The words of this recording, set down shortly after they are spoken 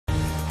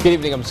Good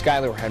evening, I'm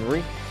Skylar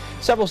Henry.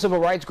 Several civil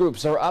rights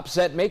groups are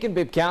upset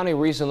Macon-Bibb County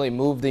recently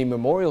moved the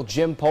Memorial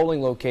Gym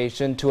polling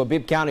location to a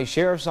Bibb County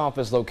Sheriff's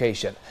Office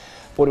location.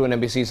 41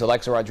 NBC's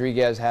Alexa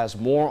Rodriguez has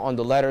more on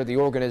the letter the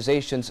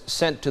organizations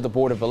sent to the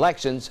Board of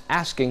Elections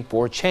asking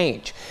for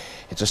change.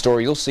 It's a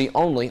story you'll see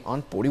only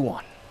on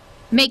 41.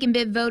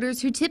 Macon-Bibb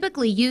voters who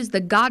typically use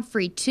the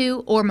Godfrey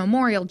 2 or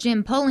Memorial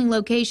Gym polling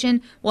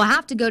location will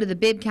have to go to the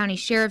Bibb County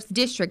Sheriff's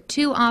District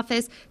 2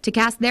 office to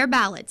cast their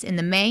ballots in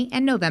the May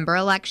and November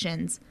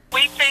elections.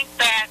 We think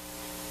that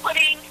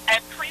putting a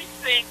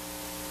precinct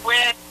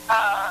with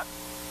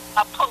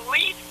a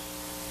police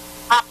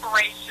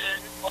operation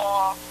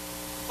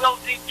will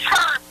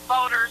deter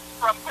voters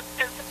from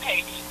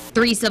participating.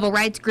 3 civil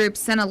rights groups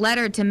sent a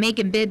letter to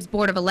Macon-Bibb's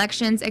Board of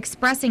Elections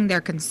expressing their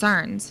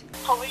concerns.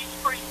 Police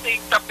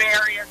precincts are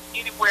barriers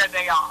anywhere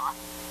they are.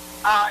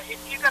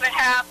 If you're going to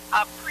have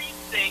a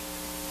precinct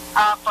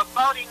for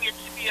voting, it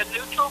should be a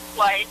neutral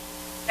place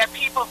that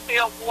people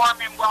feel warm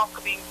and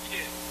welcoming to.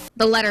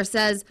 The letter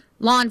says,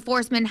 law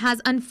enforcement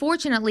has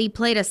unfortunately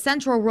played a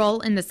central role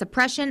in the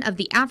suppression of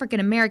the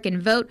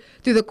African-American vote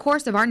through the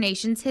course of our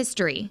nation's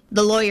history.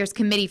 The Lawyers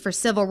Committee for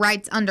Civil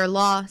Rights Under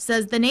Law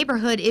says the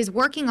neighborhood is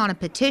working on a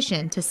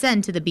petition to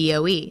send to the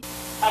BOE.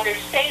 Under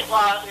state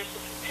law, there's a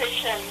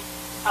petition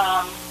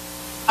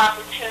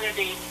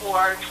opportunity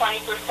for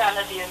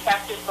 20% of the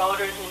affected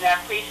voters in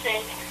that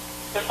precinct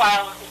to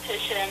file a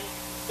petition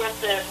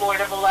with the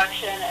Board of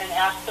Election and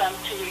ask them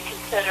to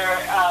reconsider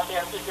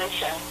their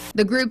position.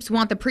 The groups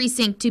want the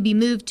precinct to be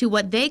moved to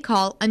what they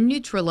call a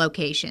neutral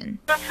location.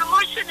 The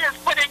solution is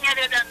putting it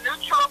in a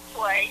neutral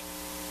place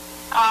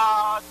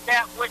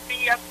that would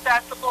be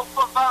accessible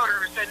for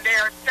voters, and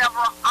there are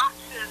several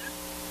options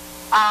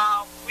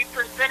we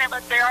presented,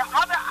 but there are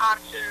other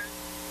options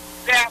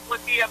that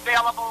would be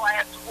available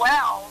as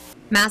well.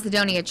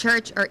 Macedonia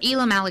Church or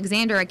Elam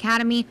Alexander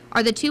Academy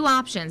are the 2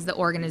 options the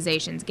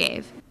organizations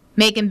gave.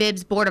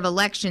 Macon-Bibb's Board of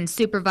Elections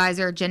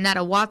Supervisor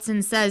Janetta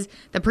Watson says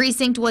the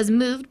precinct was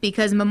moved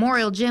because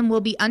Memorial Gym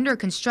will be under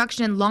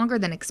construction longer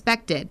than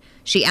expected.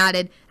 She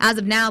added, as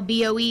of now,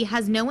 BOE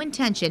has no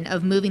intention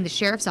of moving the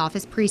Sheriff's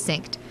Office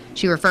precinct.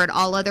 She referred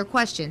all other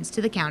questions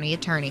to the county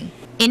attorney.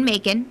 In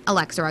Macon,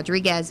 Alexa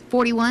Rodriguez,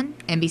 41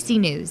 NBC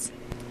News.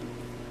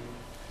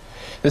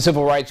 The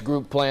civil rights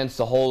group plans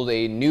to hold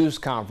a news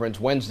conference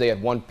Wednesday at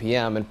 1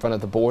 p.m. in front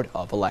of the Board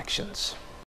of Elections.